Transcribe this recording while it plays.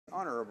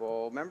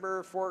Honourable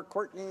Member for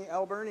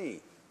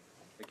Courtenay-Alberni.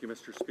 Thank you,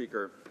 Mr.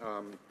 Speaker.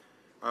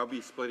 I'll be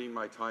splitting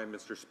my time,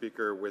 Mr.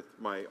 Speaker, with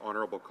my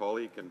honourable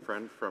colleague and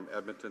friend from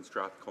Edmonton,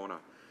 Strathcona.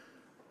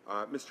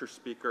 Mr.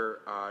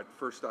 Speaker,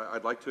 first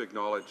I'd like to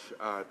acknowledge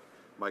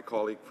my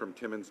colleague from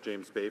Timmins,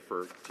 James Bay,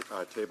 for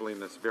tabling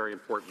this very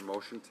important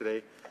motion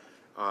today.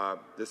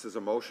 This is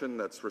a motion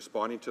that's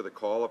responding to the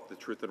call of the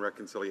Truth and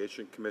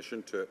Reconciliation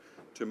Commission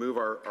to move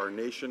our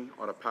nation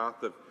on a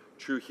path of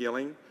true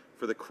healing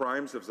for the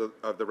crimes of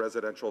the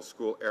residential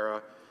school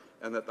era,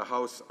 and that the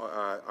House,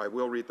 I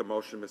will read the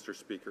motion, Mr.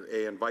 Speaker.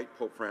 A, invite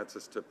Pope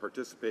Francis to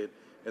participate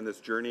in this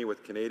journey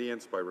with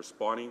Canadians by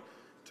responding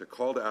to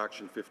Call to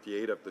Action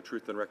 58 of the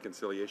Truth and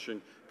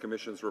Reconciliation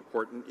Commission's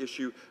report and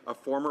issue a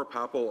former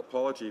papal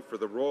apology for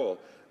the role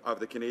of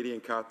the Canadian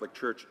Catholic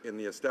Church in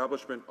the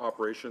establishment,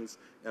 operations,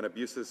 and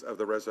abuses of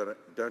the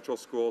residential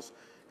schools,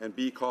 and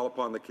B, call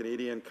upon the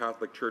Canadian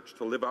Catholic Church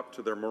to live up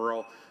to their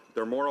moral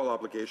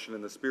obligation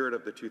in the spirit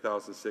of the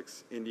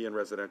 2006 Indian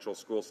Residential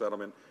School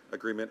Settlement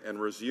Agreement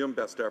and resume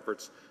best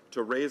efforts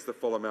to raise the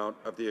full amount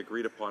of the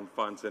agreed-upon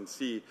funds, and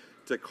C,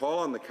 to call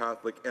on the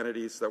Catholic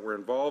entities that were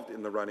involved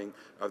in the running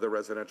of the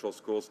residential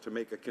schools to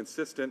make a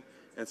consistent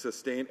and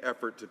sustained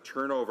effort to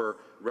turn over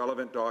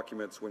relevant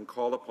documents when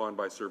called upon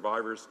by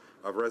survivors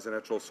of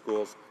residential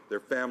schools, their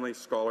families,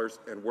 scholars,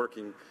 and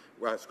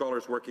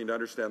scholars working to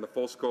understand the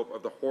full scope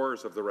of the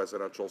horrors of the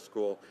residential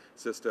school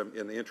system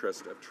in the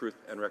interest of truth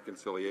and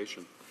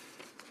reconciliation.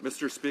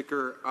 Mr.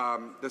 Speaker,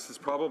 this is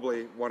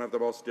probably one of the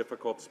most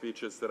difficult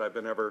speeches that I've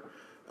been ever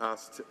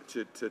asked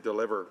to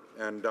deliver,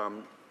 and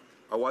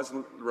I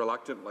wasn't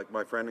reluctant, like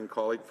my friend and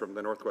colleague from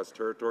the Northwest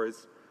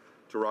Territories,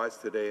 to rise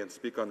today and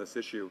speak on this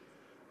issue.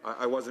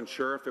 I wasn't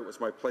sure if it was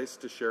my place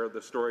to share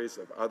the stories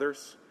of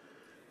others,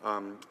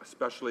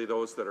 especially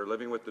those that are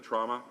living with the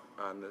trauma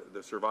and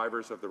the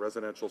survivors of the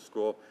residential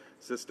school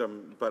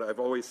system, but I've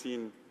always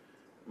seen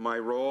my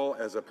role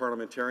as a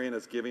parliamentarian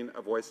as giving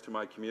a voice to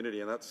my community,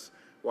 and that's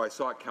why I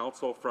sought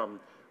counsel from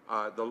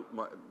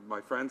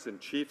my friends and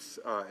chiefs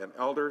and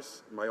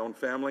elders, my own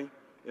family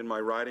in my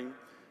riding,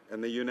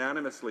 and they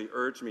unanimously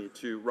urged me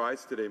to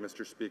rise today,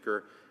 Mr.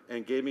 Speaker,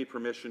 and gave me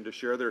permission to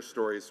share their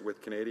stories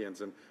with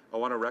Canadians, and I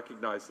want to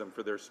recognize them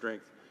for their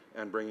strength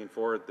and bringing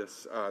forward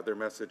this their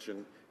message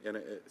in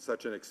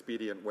such an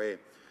expedient way.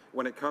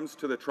 When it comes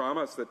to the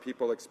traumas that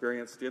people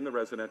experienced in the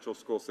residential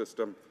school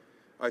system,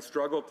 I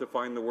struggled to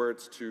find the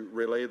words to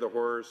relay the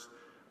horrors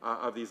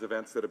of these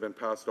events that have been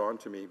passed on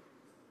to me,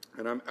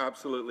 and I'm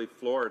absolutely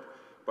floored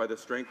by the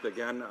strength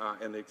again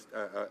and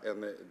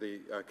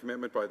the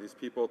commitment by these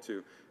people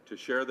to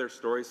share their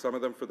stories, some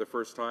of them for the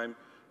first time,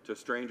 to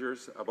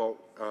strangers about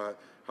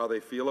how they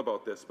feel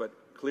about this. But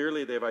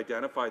clearly they've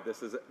identified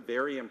this as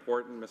very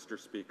important, Mr.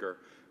 Speaker,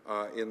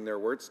 in their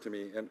words to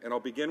me. And I'll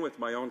begin with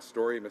my own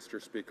story,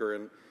 Mr.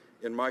 Speaker.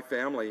 In my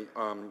family,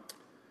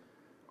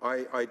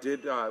 I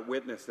did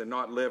witness and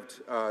not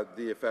lived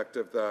the effect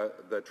of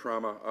the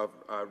trauma of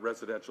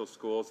residential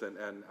schools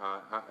and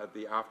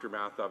the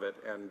aftermath of it,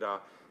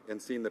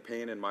 and seeing the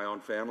pain in my own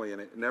family,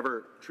 and it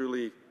never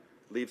truly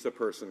leaves a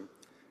person.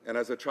 And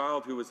as a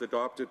child who was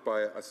adopted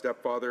by a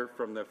stepfather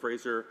from the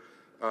Fraser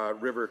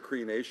River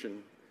Cree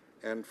Nation,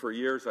 and for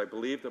years I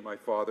believed that my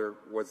father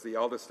was the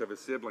eldest of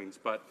his siblings,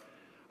 but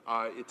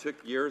it took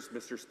years,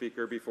 Mr.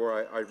 Speaker,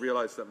 before I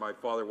realized that my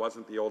father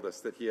wasn't the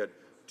oldest, that he had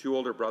two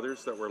older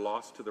brothers that were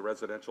lost to the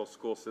residential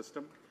school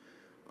system.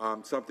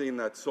 Something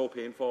that's so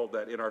painful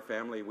that in our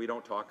family we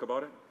don't talk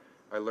about it.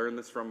 I learned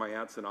this from my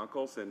aunts and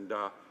uncles, and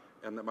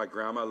that my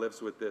grandma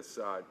lives with this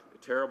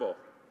terrible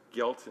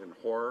guilt and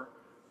horror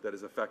that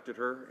has affected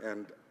her.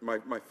 And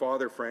my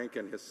father, Frank,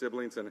 and his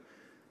siblings, and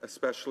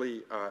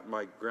especially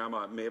my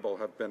grandma, Mabel,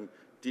 have been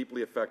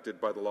deeply affected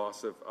by the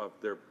loss of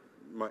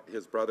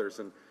his brothers.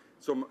 And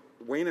so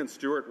Wayne and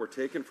Stuart were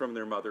taken from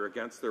their mother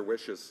against their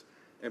wishes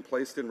and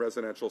placed in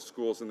residential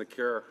schools in the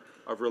care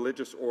of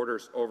religious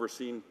orders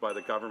overseen by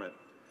the government.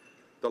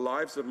 The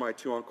lives of my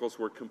two uncles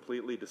were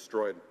completely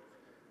destroyed.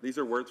 These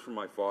are words from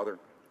my father.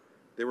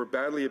 They were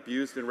badly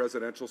abused in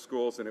residential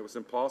schools, and it was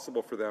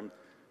impossible for them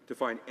to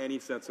find any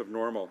sense of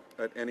normal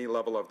at any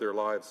level of their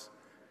lives.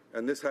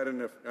 And this had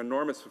an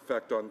enormous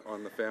effect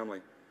on the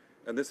family.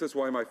 And this is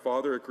why my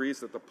father agrees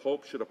that the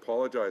Pope should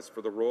apologize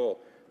for the role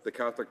the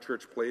Catholic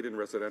Church played in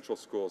residential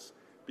schools,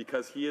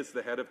 because he is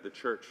the head of the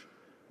Church,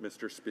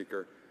 Mr.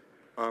 Speaker.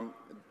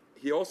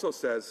 He also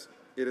says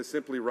it is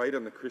simply right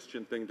and the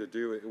Christian thing to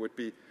do.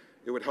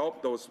 It would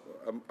help those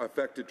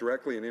affected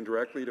directly and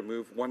indirectly to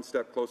move one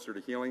step closer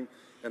to healing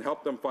and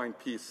help them find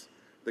peace.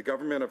 The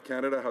Government of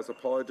Canada has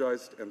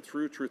apologized, and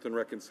through Truth and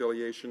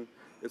Reconciliation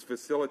is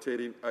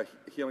facilitating a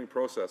healing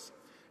process.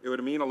 It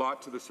would mean a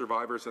lot to the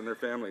survivors and their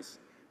families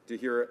to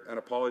hear an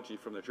apology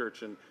from the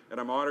Church, and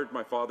I'm honored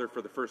my father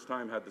for the first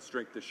time had the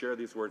strength to share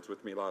these words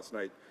with me last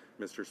night,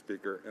 Mr.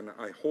 Speaker, and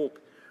I hope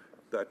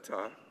that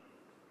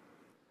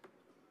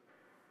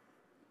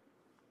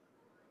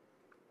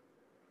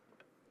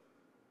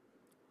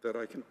that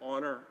I can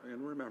honor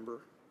and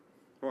remember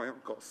my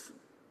uncles,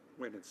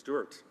 Wayne and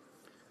Stuart,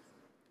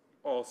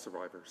 all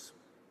survivors,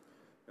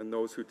 and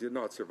those who did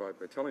not survive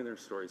by telling their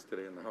stories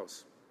today in the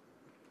House.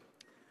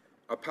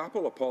 A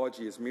papal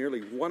apology is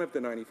merely one of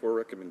the 94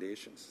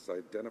 recommendations as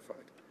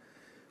identified.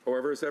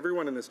 However, as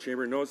everyone in this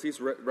chamber knows,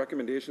 these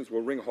recommendations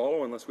will ring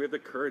hollow unless we have the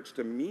courage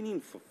to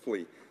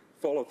meaningfully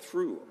follow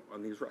through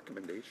on these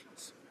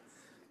recommendations.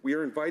 We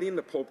are inviting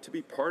the Pope to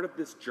be part of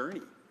this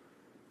journey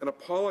and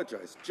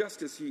apologize,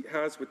 just as he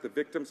has with the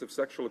victims of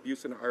sexual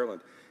abuse in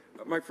Ireland.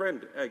 My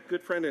friend, a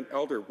good friend and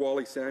elder,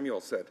 Wally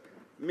Samuel, said,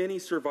 "Many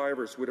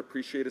survivors would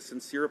appreciate a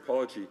sincere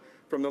apology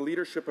from the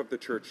leadership of the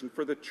Church and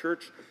for the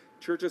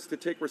churches to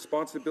take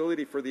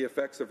responsibility for the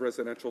effects of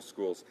residential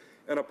schools.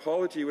 An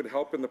apology would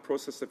help in the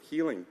process of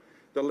healing.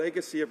 The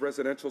legacy of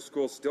residential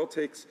schools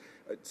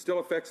still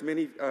affects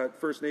many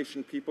First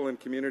Nation people and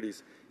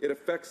communities. It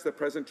affects the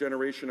present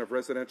generation of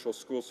residential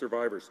school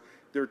survivors,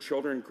 their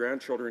children,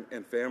 grandchildren,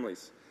 and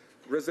families.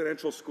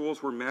 Residential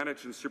schools were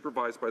managed and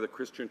supervised by the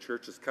Christian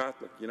churches,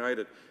 Catholic,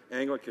 United,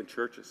 Anglican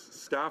churches.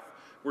 Staff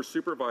were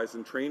supervised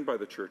and trained by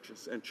the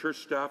churches, and church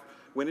staff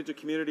went into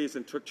communities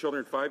and took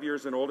children 5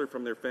 years and older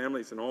from their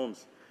families and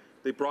homes.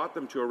 They brought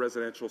them to a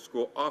residential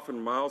school, often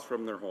miles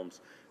from their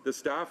homes. The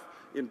staff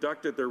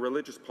inducted their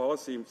religious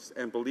policies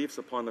and beliefs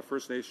upon the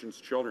First Nations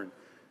children.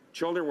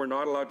 Children were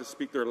not allowed to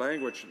speak their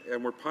language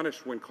and were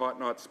punished when caught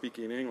not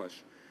speaking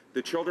English.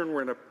 The children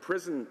were in a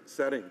prison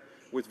setting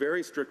with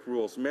very strict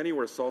rules. Many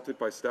were assaulted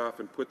by staff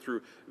and put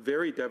through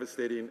very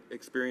devastating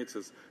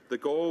experiences. The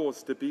goal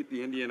was to beat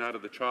the Indian out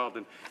of the child.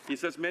 And he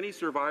says many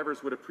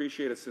survivors would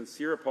appreciate a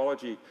sincere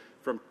apology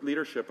from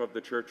leadership of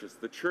the churches.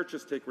 The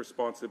churches take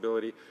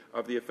responsibility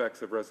of the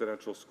effects of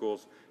residential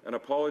schools. An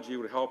apology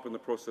would help in the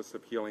process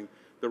of healing.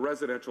 The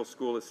residential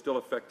school is still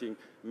affecting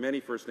many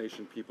First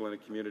Nation people in the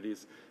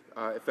communities,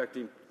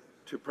 affecting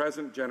to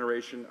present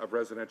generation of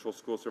residential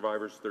school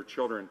survivors, their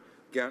children,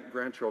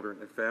 grandchildren,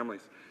 and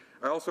families.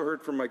 I also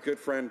heard from my good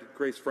friend,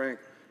 Grace Frank,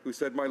 who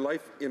said, "My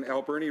life in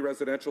Alberni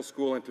Residential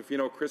School and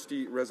Tofino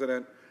Christi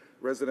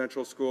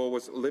Residential School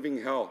was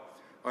living hell.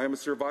 I am a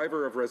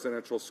survivor of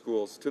residential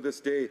schools. To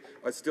this day,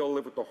 I still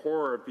live with the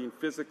horror of being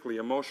physically,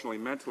 emotionally,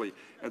 mentally,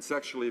 and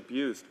sexually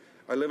abused.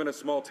 I live in a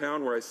small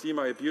town where I see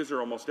my abuser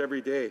almost every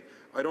day.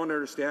 I don't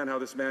understand how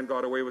this man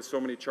got away with so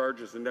many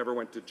charges and never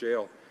went to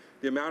jail.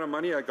 The amount of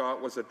money I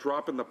got was a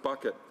drop in the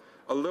bucket.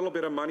 A little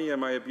bit of money and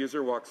my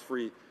abuser walks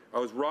free. I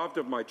was robbed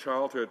of my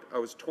childhood. I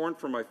was torn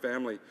from my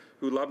family,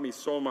 who loved me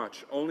so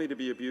much, only to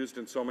be abused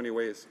in so many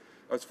ways.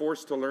 I was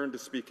forced to learn to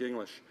speak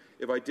English.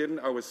 If I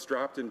didn't, I was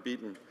strapped and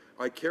beaten.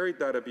 I carried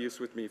that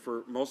abuse with me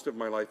for most of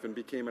my life and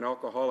became an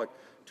alcoholic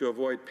to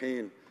avoid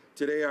pain.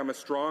 Today, I'm a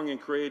strong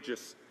and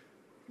courageous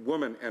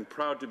woman and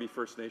proud to be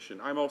First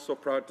Nation. I'm also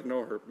proud to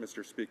know her,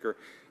 Mr. Speaker.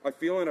 I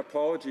feel an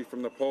apology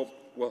from the Pope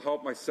will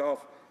help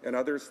myself and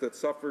others that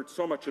suffered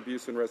so much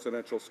abuse in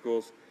residential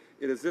schools.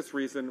 It is this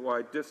reason why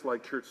I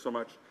dislike church so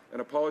much. An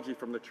apology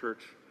from the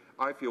church,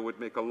 I feel, would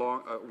make a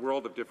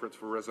world of difference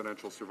for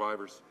residential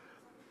survivors."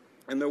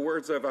 In the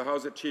words of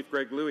House Chief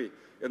Greg Louie,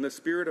 in the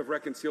spirit of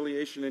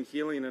reconciliation and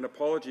healing, an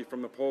apology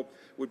from the Pope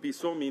would be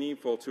so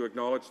meaningful to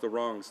acknowledge the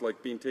wrongs,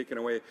 like being taken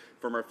away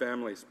from our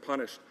families,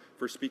 punished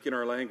for speaking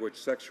our language,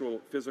 sexual,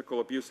 physical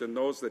abuse, and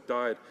those that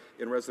died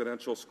in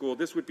residential school.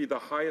 This would be the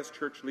highest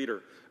church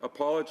leader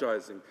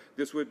apologizing.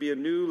 This would be a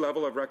new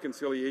level of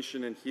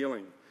reconciliation and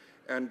healing.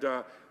 And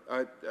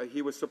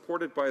he was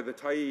supported by the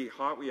Tai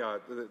Hatwia,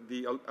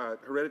 the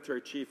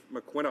hereditary chief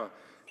McQuina,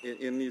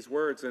 in these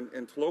words.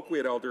 And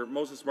Tloquet elder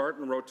Moses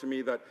Martin wrote to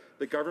me that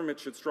the government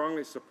should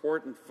strongly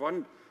support and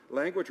fund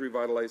language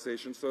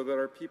revitalization so that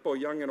our people,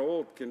 young and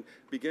old, can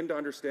begin to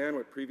understand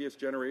what previous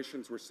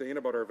generations were saying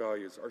about our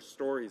values, our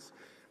stories,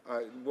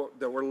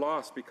 that were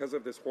lost because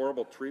of this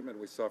horrible treatment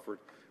we suffered,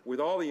 with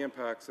all the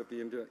impacts of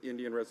the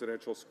Indian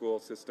residential school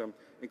system,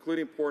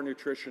 including poor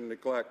nutrition,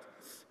 neglect,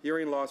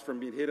 hearing loss from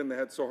being hit in the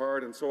head so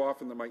hard and so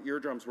often that my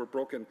eardrums were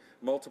broken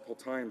multiple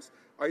times,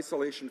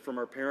 isolation from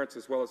our parents,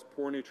 as well as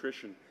poor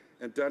nutrition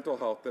and dental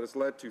health that has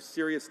led to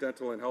serious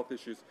dental and health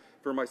issues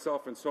for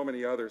myself and so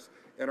many others.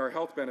 And our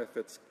health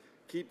benefits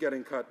keep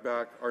getting cut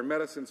back. Our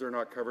medicines are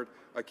not covered.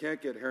 I can't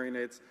get hearing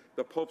aids.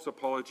 The Pope's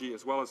apology,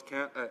 as well as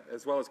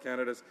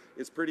Canada's,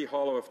 is pretty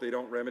hollow if they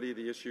don't remedy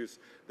the issues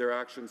their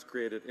actions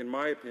created. In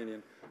my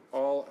opinion,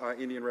 all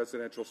Indian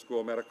residential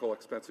school medical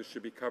expenses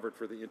should be covered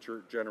for the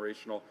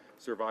intergenerational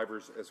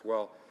survivors as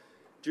well.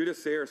 Judith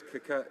Sayers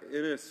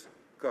Innis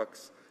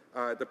Cooks,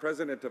 the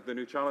president of the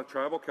Nuu-chah-nulth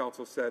Tribal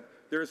Council, said,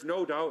 "There is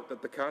no doubt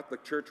that the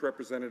Catholic Church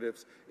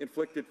representatives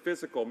inflicted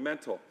physical,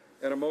 mental,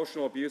 and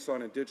emotional abuse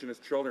on Indigenous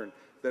children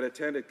that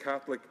attended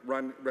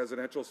Catholic-run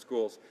residential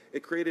schools.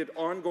 It created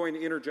ongoing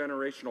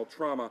intergenerational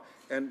trauma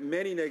and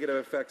many negative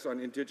effects on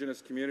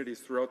Indigenous communities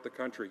throughout the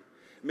country.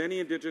 Many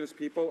Indigenous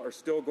people are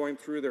still going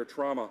through their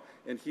trauma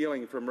and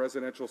healing from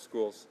residential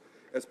schools.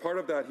 As part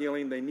of that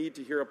healing, they need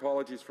to hear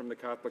apologies from the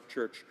Catholic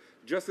Church,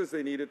 just as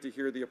they needed to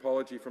hear the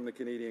apology from the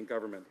Canadian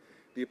government.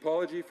 The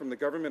apology from the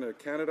government of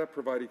Canada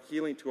provided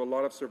healing to a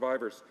lot of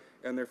survivors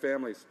and their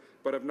families,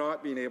 but have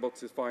not been able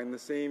to find the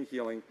same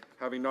healing,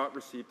 having not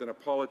received an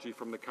apology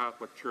from the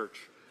Catholic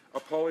Church.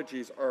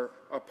 Apologies are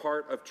a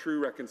part of true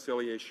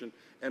reconciliation,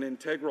 an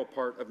integral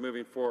part of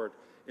moving forward.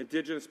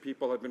 Indigenous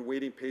people have been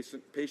waiting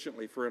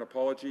patiently for an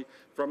apology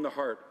from the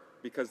heart,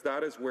 because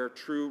that is where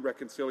true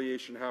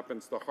reconciliation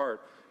happens, the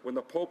heart. When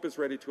the Pope is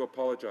ready to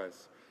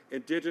apologize,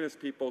 Indigenous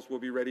peoples will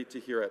be ready to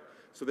hear it,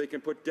 so they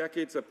can put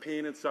decades of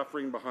pain and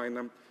suffering behind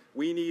them.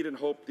 We need and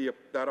hope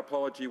that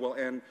apology will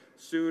end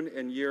soon,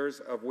 and years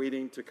of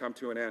waiting to come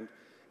to an end.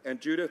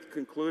 And Judith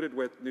concluded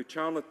with,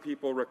 Nuu-chah-nulth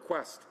people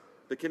request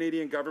the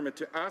Canadian government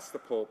to ask the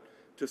Pope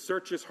to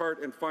search his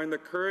heart and find the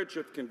courage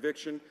of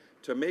conviction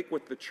to make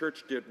what the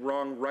Church did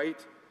wrong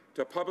right,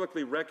 to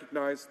publicly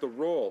recognize the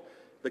role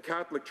the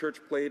Catholic Church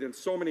played in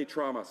so many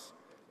traumas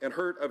and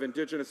hurt of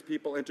Indigenous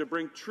people, and to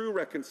bring true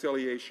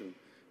reconciliation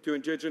to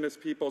Indigenous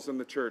peoples in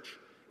the Church.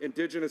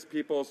 Indigenous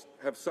peoples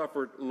have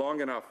suffered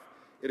long enough.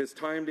 It is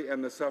time to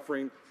end the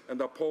suffering, and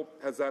the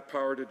Pope has that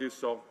power to do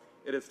so.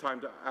 It is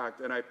time to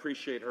act, and I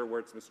appreciate her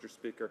words, Mr.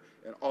 Speaker,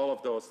 and all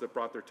of those that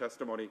brought their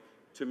testimony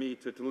to me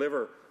to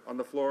deliver on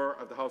the floor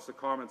of the House of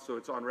Commons, so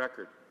it's on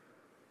record.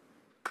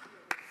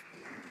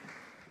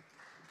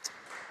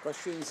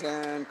 Questions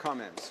and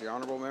comments. The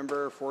honourable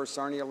member for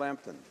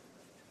Sarnia-Lambton.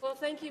 Well,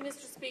 thank you,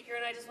 Mr. Speaker,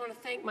 and I just want to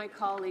thank my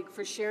colleague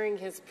for sharing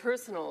his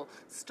personal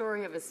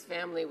story of his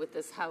family with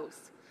this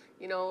House.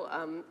 You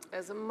know,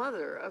 as a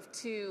mother of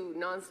 2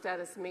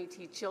 non-status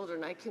Métis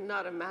children, I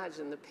cannot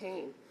imagine the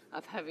pain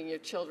of having your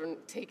children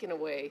taken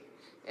away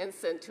and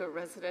sent to a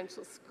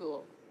residential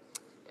school.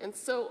 And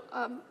so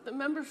the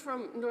member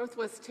from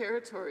Northwest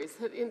Territories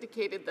had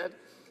indicated that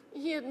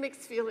he had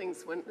mixed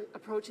feelings when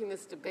approaching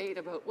this debate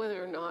about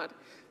whether or not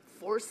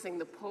forcing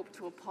the Pope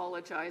to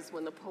apologize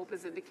when the Pope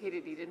has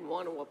indicated he didn't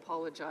want to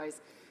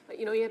apologize.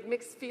 You know, he had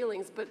mixed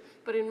feelings,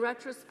 but in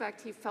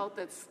retrospect, he felt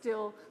that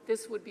still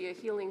this would be a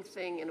healing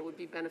thing and it would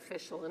be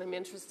beneficial. And I'm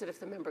interested if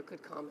the member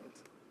could comment.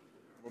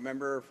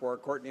 Member for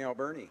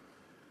Courtenay-Alberni.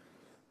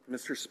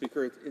 Mr.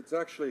 Speaker, it's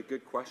actually a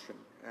good question,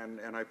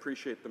 and I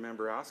appreciate the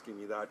member asking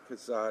me that,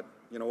 because,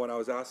 you know, when I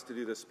was asked to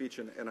do this speech,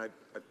 and I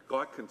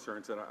got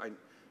concerns, and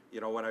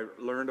you know, when I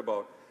learned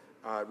about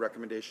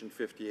Recommendation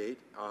 58,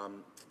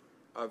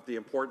 of the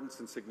importance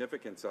and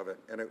significance of it,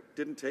 and it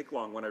didn't take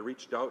long when I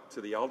reached out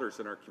to the elders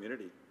in our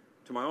community,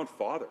 to my own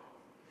father,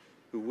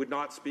 who would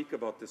not speak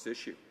about this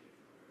issue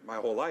my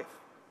whole life,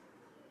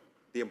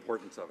 the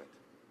importance of it.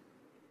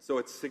 So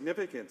its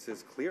significance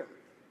is clear.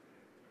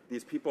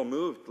 These people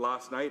moved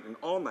last night, and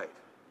all night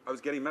I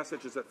was getting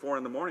messages at 4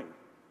 in the morning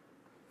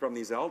from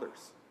these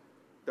elders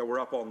that were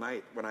up all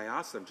night when I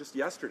asked them just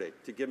yesterday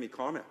to give me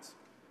comments.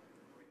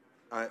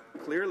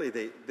 Clearly,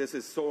 this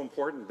is so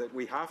important that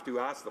we have to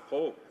ask the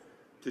Pope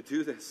to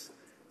do this.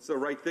 It's the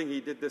right thing. He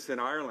did this in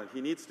Ireland.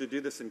 He needs to do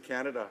this in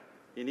Canada.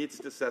 He needs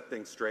to set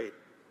things straight.